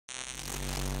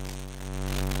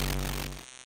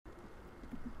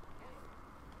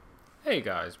Hey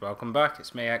guys, welcome back.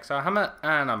 It's me, xrhammer,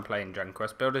 and I'm playing Dragon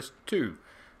Quest Builders 2.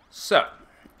 So,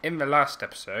 in the last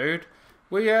episode,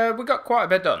 we got quite a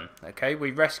bit done. Okay,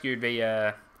 we rescued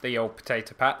the old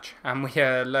potato patch, and we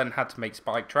learned how to make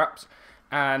spike traps.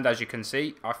 And as you can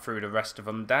see, I threw the rest of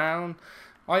them down.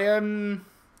 I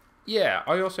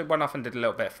also went off and did a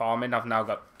little bit of farming. I've now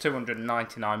got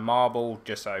 299 marble,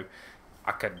 just so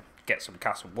I could get some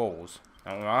castle walls.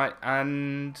 Alright,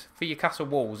 and for your castle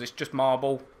walls, it's just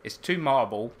marble. It's 2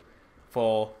 marble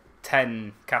for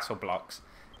 10 castle blocks.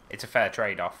 It's a fair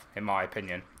trade-off, in my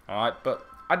opinion. Alright, but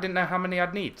I didn't know how many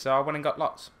I'd need, so I went and got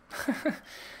lots.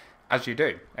 As you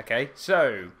do, okay?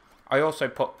 So, I also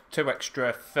put 2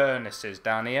 extra furnaces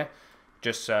down here,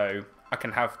 just so I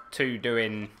can have 2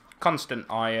 doing constant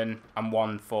iron and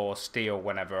 1 for steel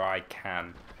whenever I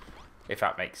can, if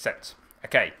that makes sense.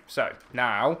 Okay, so,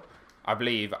 now I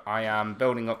believe I am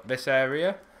building up this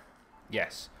area.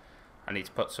 Yes. I need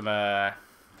to put some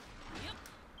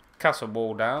castle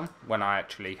wall down when I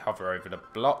actually hover over the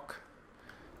block.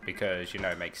 Because, you know,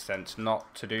 it makes sense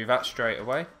not to do that straight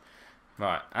away.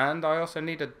 Right, and I also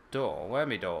need a door. Where are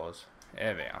my doors?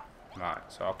 Here we are. Right,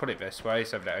 so I'll put it this way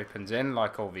so that it opens in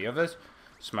like all the others.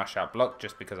 Smash that block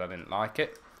just because I didn't like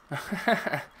it.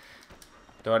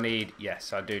 Do I need...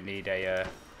 Yes, I do need a...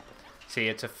 See,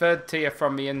 it's a 3rd tier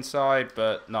from the inside,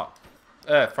 but not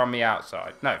from the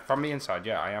outside. No, from the inside.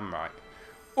 Yeah, I am right.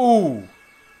 Ooh!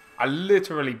 I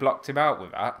literally blocked him out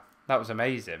with that. That was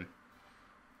amazing.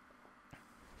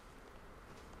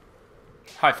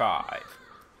 High five.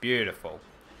 Beautiful.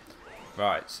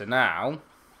 Right, so now...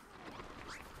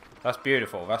 That's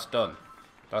beautiful. That's done.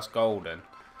 That's golden.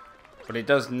 But it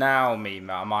does now mean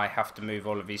that I might have to move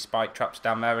all of these spike traps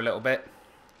down there a little bit.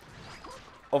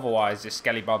 Otherwise, the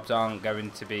skellybobs aren't going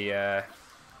to be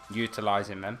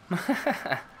utilising them.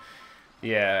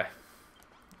 Yeah.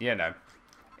 You know.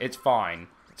 It's fine.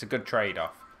 It's a good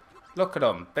trade-off. Look at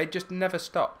them. They just never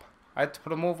stop. I had to put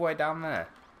them all the way down there.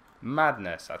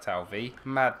 Madness, I tell thee.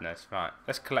 Madness. Right.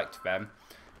 Let's collect them.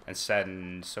 And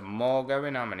send some more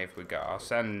going. How many have we got? I'll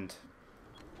send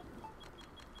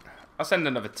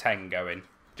another 10 going.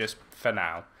 Just for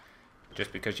now.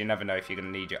 Just because you never know if you're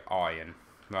going to need your iron.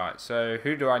 Right, so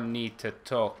who do I need to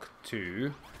talk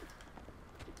to?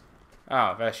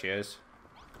 Oh, there she is.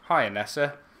 Hi,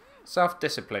 Anessa.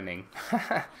 Self-disciplining.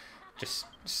 Just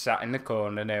sat in the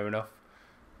corner near enough.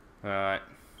 Right.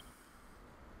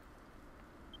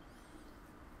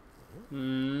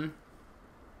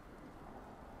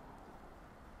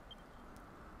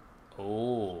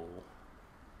 Oh.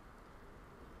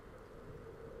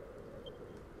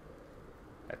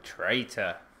 A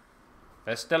traitor.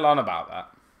 They're still on about that.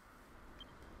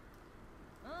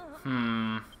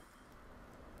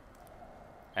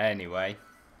 Anyway.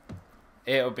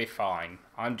 It'll be fine.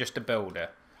 I'm just a builder.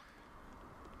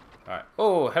 Right.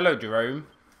 Oh, hello, Jerome.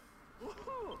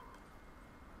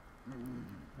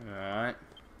 Alright.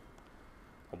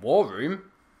 A war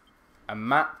room. A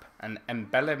map. An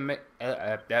embellishment.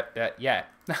 Yeah.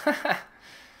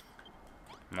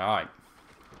 Right.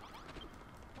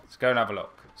 Let's go and have a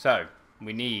look. So,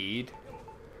 we need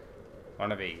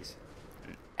one of these.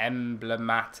 An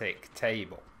emblematic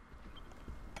table.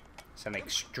 It's an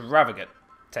extravagant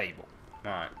table.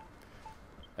 Right.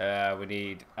 We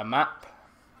need a map.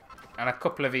 And a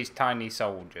couple of these tiny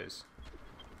soldiers.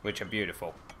 Which are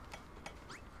beautiful.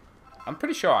 I'm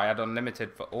pretty sure I had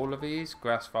unlimited for all of these.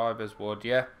 Grass fibers, wood,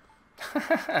 yeah.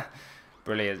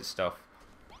 Brilliant stuff.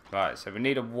 Right, so we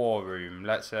need a war room.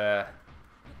 Let's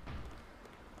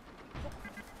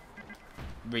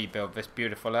rebuild this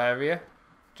beautiful area.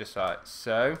 Just like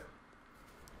so.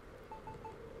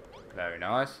 Very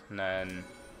nice. And then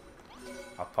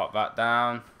I'll pop that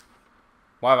down.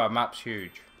 Wow, that map's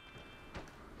huge.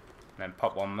 And then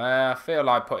pop one there. I feel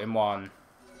like putting one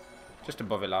just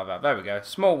above it like that. There we go.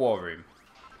 Small war room.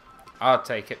 I'll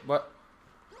take it. What?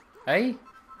 Hey?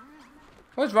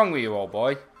 What's wrong with you, old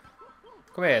boy?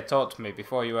 Come here, talk to me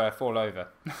before you fall over.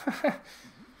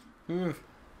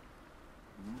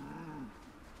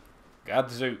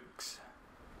 Gadzooks.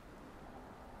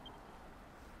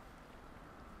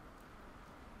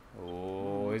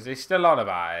 Oh, is he still on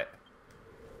about it?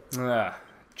 Ugh,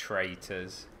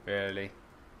 traitors, really.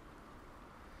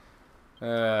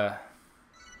 Wow.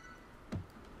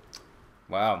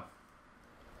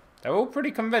 They're all pretty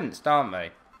convinced, aren't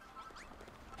they?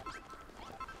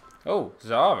 Oh,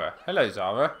 Zara. Hello,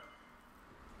 Zara.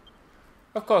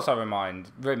 Of course I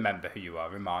remember who you are.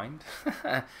 Remind.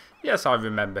 Yes, I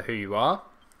remember who you are.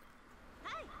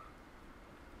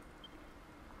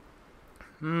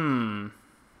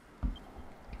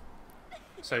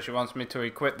 So she wants me to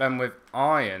equip them with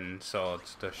iron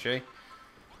swords, does she?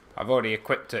 I've already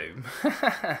equipped 2.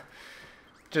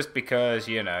 Just because,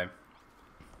 you know.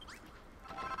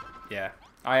 Yeah,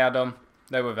 I had them.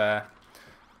 They were there.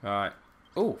 Right.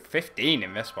 Ooh, 15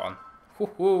 in this one.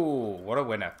 Woohoo, what a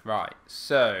winner. Right,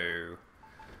 so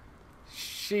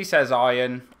she says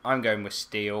iron. I'm going with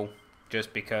steel,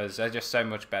 just because they're just so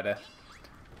much better.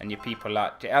 And your people,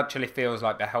 it actually feels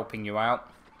like they're helping you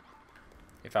out,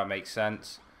 if that makes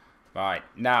sense. Right,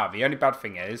 now the only bad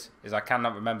thing is I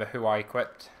cannot remember who I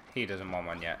equipped. He doesn't want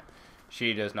one yet.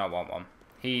 She does not want one.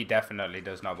 He definitely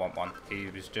does not want one. He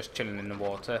was just chilling in the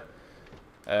water.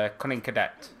 Cunning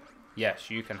Cadet.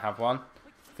 Yes, you can have one.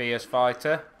 Fierce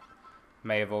Fighter.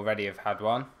 May have already have had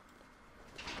one.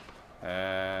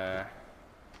 Anessa,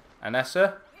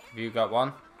 have you got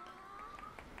one?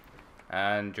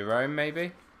 And Jerome,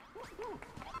 maybe?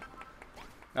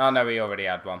 Oh no, we already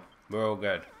had one. We're all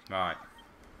good. Right.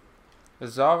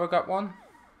 Has Zara got one?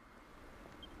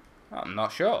 I'm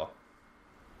not sure.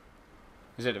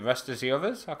 Is it the rest of the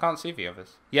others? I can't see the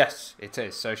others. Yes, it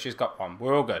is. So she's got one.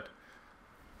 We're all good.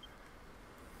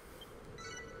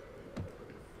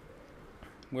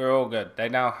 We're all good. They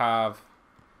now have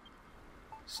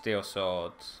steel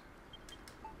swords,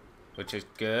 which is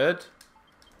good.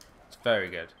 It's very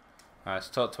good. Alright, let's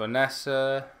talk to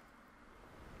Anessa.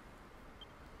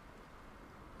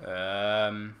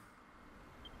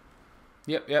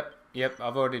 Yep.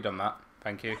 I've already done that.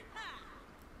 Thank you.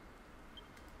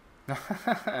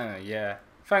 Yeah.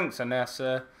 Thanks,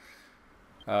 Anessa.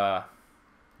 The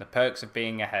perks of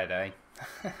being ahead, eh?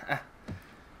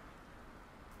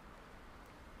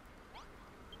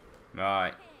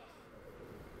 Right.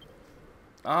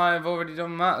 I've already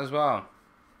done that as well.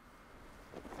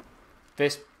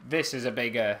 This is a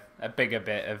bigger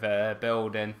bit of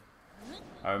building.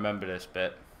 I remember this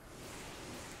bit.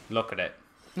 Look at it.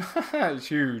 It's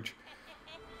huge.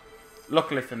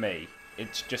 Luckily for me,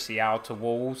 it's just the outer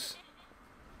walls.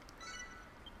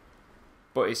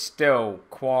 But it's still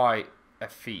quite a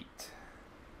feat.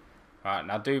 Right,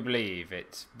 and I do believe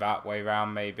it's that way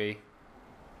round maybe.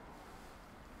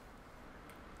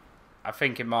 I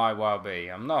think it might well be.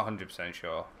 I'm not 100%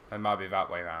 sure. It might be that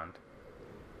way round.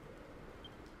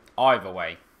 Either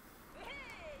way.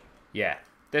 Yeah.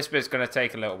 This bit's going to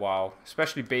take a little while.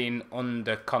 Especially being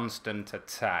under constant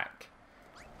attack.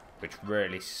 Which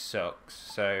really sucks.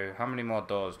 So, how many more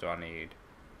doors do I need?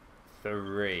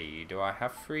 3. Do I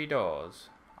have 3 doors?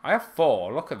 I have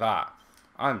 4. Look at that.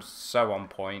 I'm so on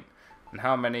point. And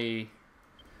how many?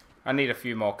 I need a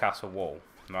few more castle wall.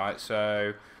 Right,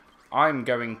 so I'm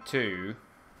going to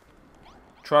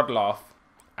trundle off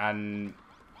and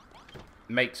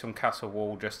make some castle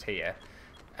wall just here.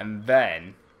 And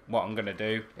then what I'm going to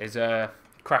do is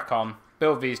crack on,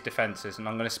 build these defences, and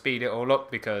I'm going to speed it all up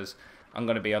because I'm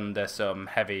going to be under some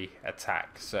heavy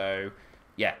attack. So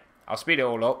yeah, I'll speed it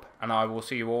all up and I will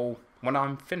see you all when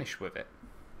I'm finished with it.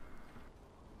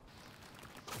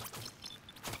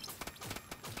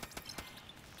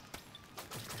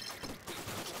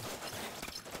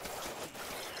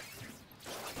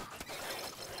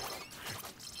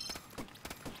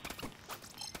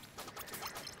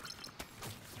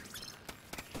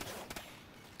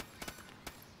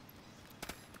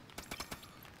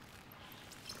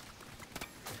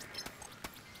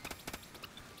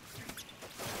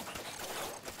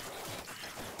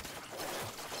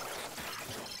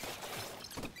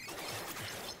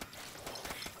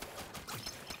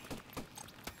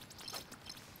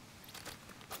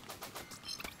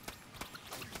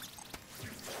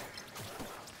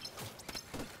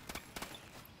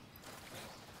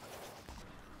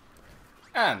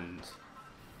 And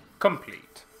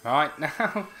complete. Right,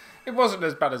 now it wasn't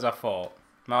as bad as I thought.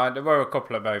 Right, there were a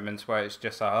couple of moments where it's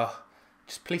just like, oh,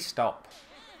 just please stop.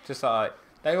 Just like,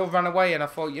 they all ran away and I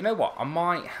thought, you know what, I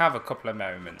might have a couple of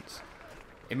moments.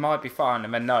 It might be fine,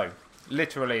 and then no.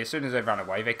 Literally, as soon as they ran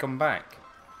away, they come back.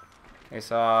 It's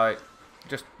like,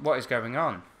 just, what is going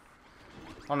on?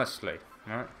 Honestly,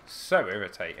 right, so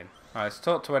irritating. Right, let's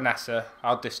talk to Anessa,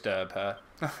 I'll disturb her.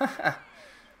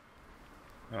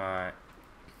 Right.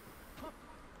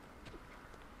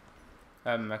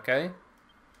 Okay.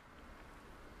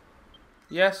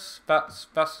 Yes, that's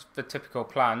the typical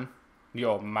plan,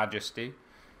 Your Majesty,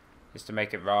 is to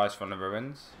make it rise from the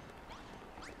ruins.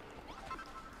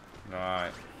 Right.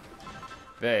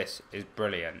 This is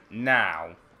brilliant.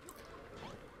 Now,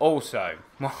 also,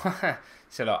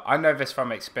 so look, I know this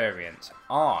from experience.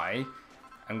 I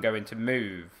am going to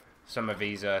move some of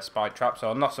these spike traps,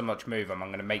 or not so much move them, I'm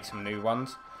going to make some new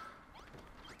ones.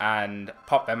 And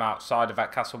pop them outside of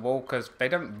that castle wall, because they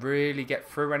don't really get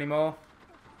through anymore.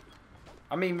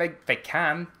 I mean, they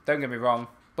can, don't get me wrong,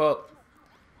 but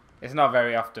It's not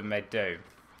very often they do.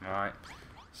 Alright.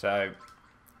 So,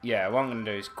 yeah, what I'm going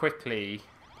to do is quickly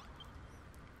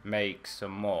make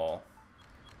some more.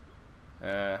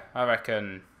 I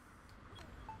reckon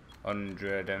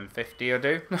 150 will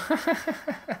do.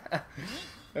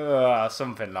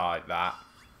 Something like that.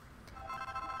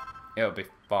 It'll be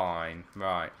fine.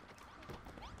 Right.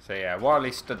 So yeah, while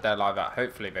he stood there like that,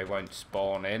 hopefully they won't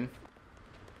spawn in.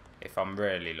 If I'm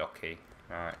really lucky.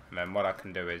 Right. And then what I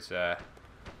can do is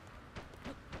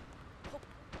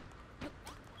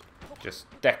just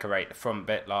decorate the front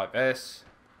bit like this.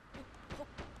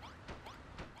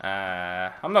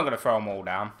 I'm not going to throw them all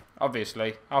down.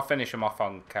 Obviously, I'll finish them off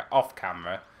on off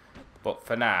camera. But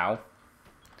for now,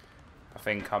 I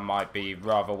think I might be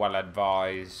rather well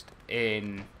advised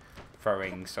in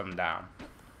throwing some down.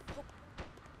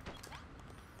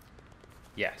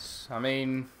 Yes, I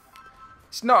mean,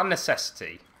 it's not a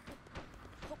necessity.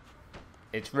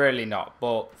 It's really not.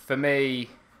 But for me,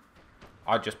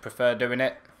 I just prefer doing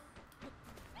it.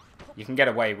 You can get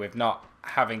away with not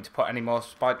having to put any more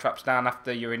spike traps down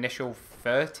after your initial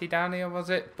 30 down here, was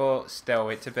it? But still,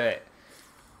 it's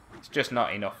just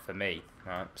not enough for me.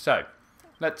 Right. So,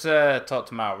 let's talk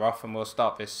to Malroth and we'll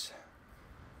start this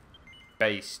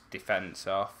base defense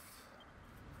off.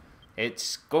 It's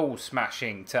skull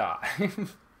smashing time.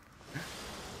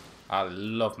 I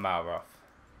love Malroth.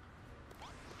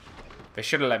 They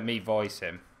should have let me voice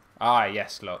him. Ah,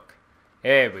 yes, look.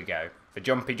 Here we go. The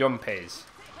jumpy jumpies.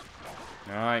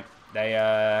 Alright.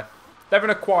 They're an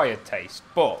acquired taste,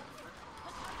 but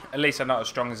at least they're not as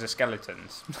strong as the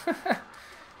skeletons.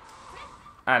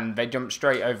 And they jump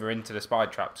straight over into the spy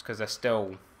traps because they're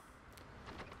still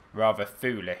rather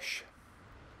foolish.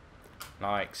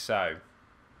 Like so.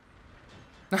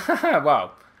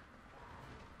 Well,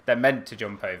 they're meant to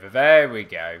jump over. There we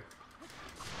go.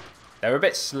 They're a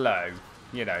bit slow.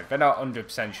 You know, they're not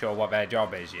 100% sure what their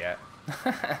job is yet.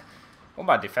 Well,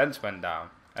 my defense went down.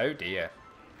 Oh dear.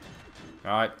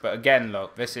 Right, but again,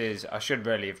 look, this is... I should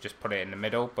really have just put it in the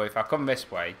middle. But if I come this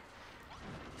way,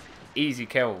 easy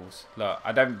kills. Look,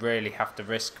 I don't really have to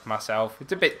risk myself.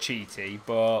 It's a bit cheaty,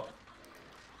 but...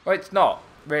 Well, it's not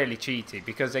really cheaty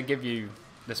because they give you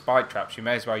the spike traps. You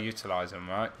may as well utilise them,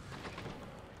 right?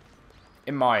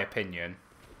 In my opinion.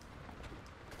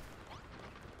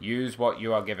 Use what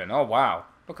you are given. Oh, wow.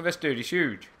 Look at this dude. He's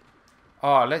huge.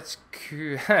 Oh, let's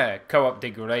co-op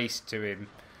dig race to him.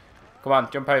 Come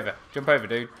on, jump over. Jump over,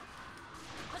 dude.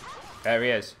 There he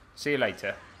is. See you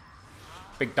later.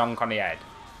 Big donk on the head.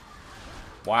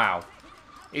 Wow.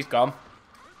 He's gone.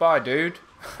 Bye, dude.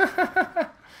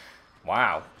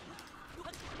 Wow.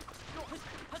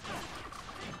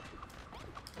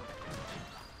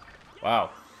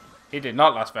 Wow. He did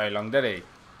not last very long, did he?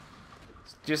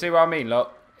 Do you see what I mean?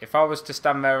 Look, if I was to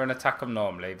stand there and attack him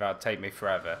normally, that would take me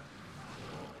forever.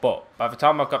 But by the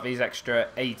time I've got these extra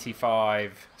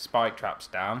 85 spike traps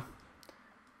down,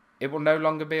 it will no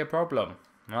longer be a problem.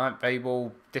 Right? They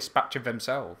will dispatch of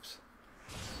themselves.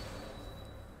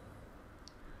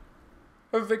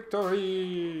 A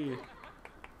victory!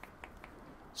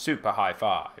 Super high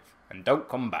five. And don't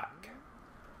come back.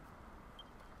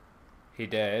 He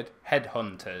did.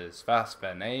 Headhunters. That's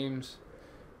their names.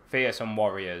 Fearsome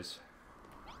warriors.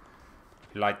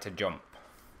 Who like to jump.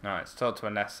 Alright, let's talk to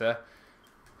Anessa.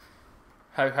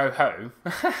 Ho ho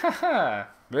ho.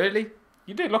 Really?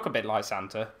 You do look a bit like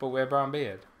Santa, but with a brown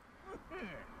beard.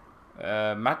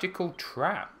 Magical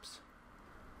traps.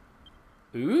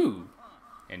 Ooh.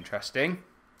 Interesting.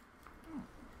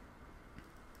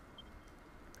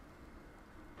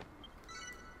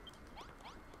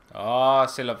 Oh,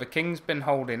 see, look, the king's been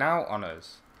holding out on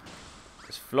us.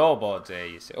 There's floorboards here,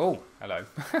 you see. Oh, hello.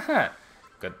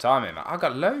 Good timing, man. I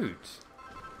got loads.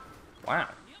 Wow,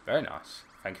 very nice.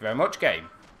 Thank you very much, game.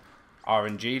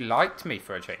 RNG liked me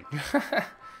for a change.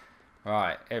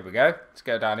 Right, here we go. Let's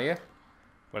go down here.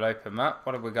 We'll open that.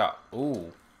 What have we got?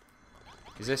 Ooh.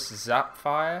 Is this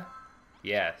Zapfire?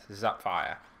 Yes,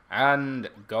 Zapfire. And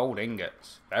gold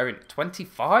ingots.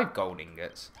 25 gold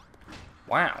ingots.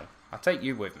 Wow. I'll take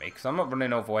you with me, because I'm not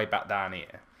running all the way back down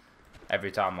here every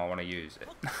time I want to use it.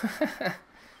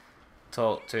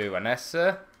 Talk to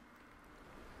Anessa.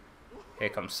 Here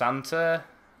comes Santa.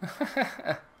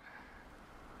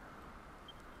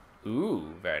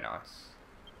 Ooh, very nice.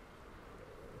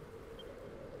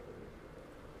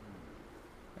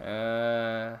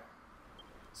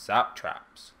 Zap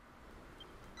traps.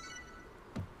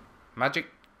 Magic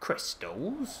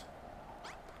crystals.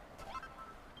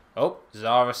 Oh,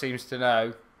 Zara seems to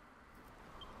know.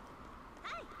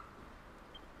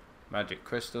 Magic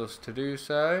crystals to do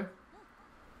so.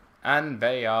 And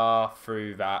they are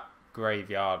through that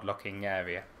graveyard looking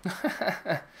area.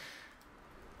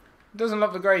 Doesn't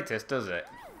look the greatest, does it?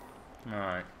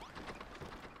 Alright.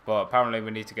 But apparently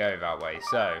we need to go that way.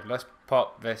 So let's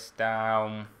pop this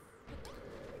down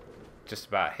just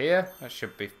about here. That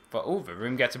should be... Oh, the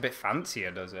room gets a bit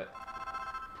fancier, does it?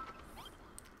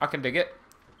 I can dig it.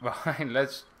 Right,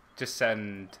 let's just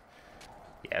send...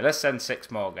 Yeah, let's send 6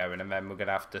 more going, and then we're going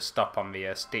to have to stop on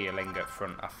the steel ingot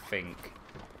front, I think.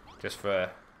 Just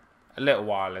for a little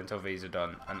while until these are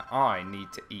done. And I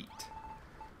need to eat.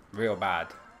 Real bad.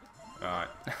 Right.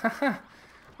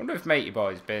 Wonder if Matey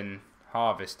Boy's been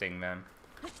harvesting them.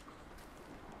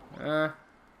 I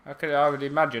would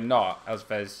imagine not, as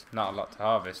there's not a lot to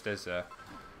harvest, is there?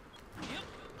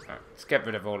 Right, let's get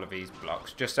rid of all of these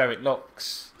blocks, just so it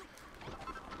looks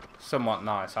somewhat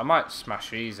nice. I might smash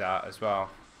these out as well.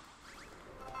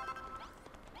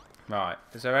 Right,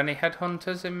 is there any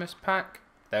headhunters in this pack?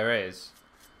 There is.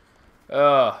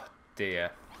 Oh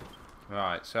dear.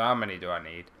 Right, so how many do I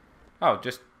need? Oh,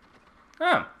 just...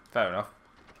 Oh, fair enough.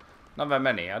 Not that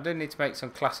many. I do need to make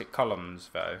some classic columns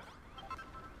though.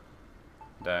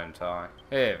 Don't I?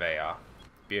 Here they are.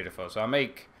 Beautiful. So I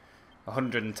make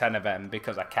 110 of them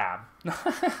because I can.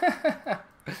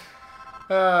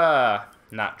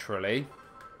 Naturally.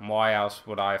 Why else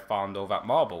would I have found all that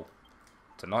marble?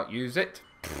 To not use it?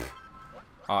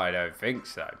 I don't think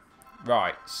so.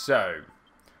 Right, so.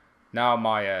 Now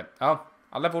my... oh,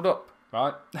 I leveled up,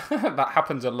 right? That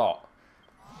happens a lot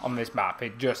on this map.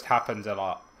 It just happens a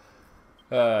lot.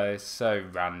 It's so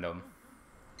random.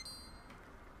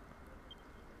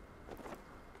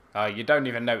 You don't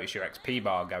even notice your XP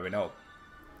bar going up.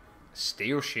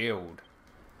 Steel shield.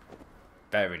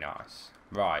 Very nice.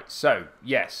 Right, so,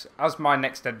 yes, as my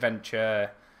next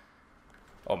adventure,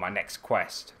 or my next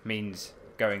quest, means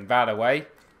going that way,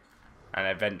 and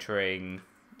adventuring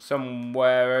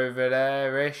somewhere over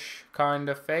there-ish kind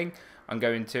of thing, I'm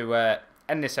going to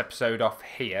end this episode off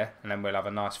here, and then we'll have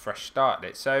a nice fresh start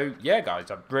at it. So, yeah,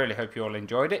 guys, I really hope you all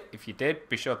enjoyed it. If you did,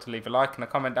 be sure to leave a like and a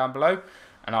comment down below,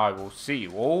 and I will see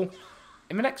you all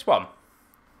in the next one.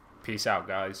 Peace out,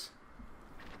 guys.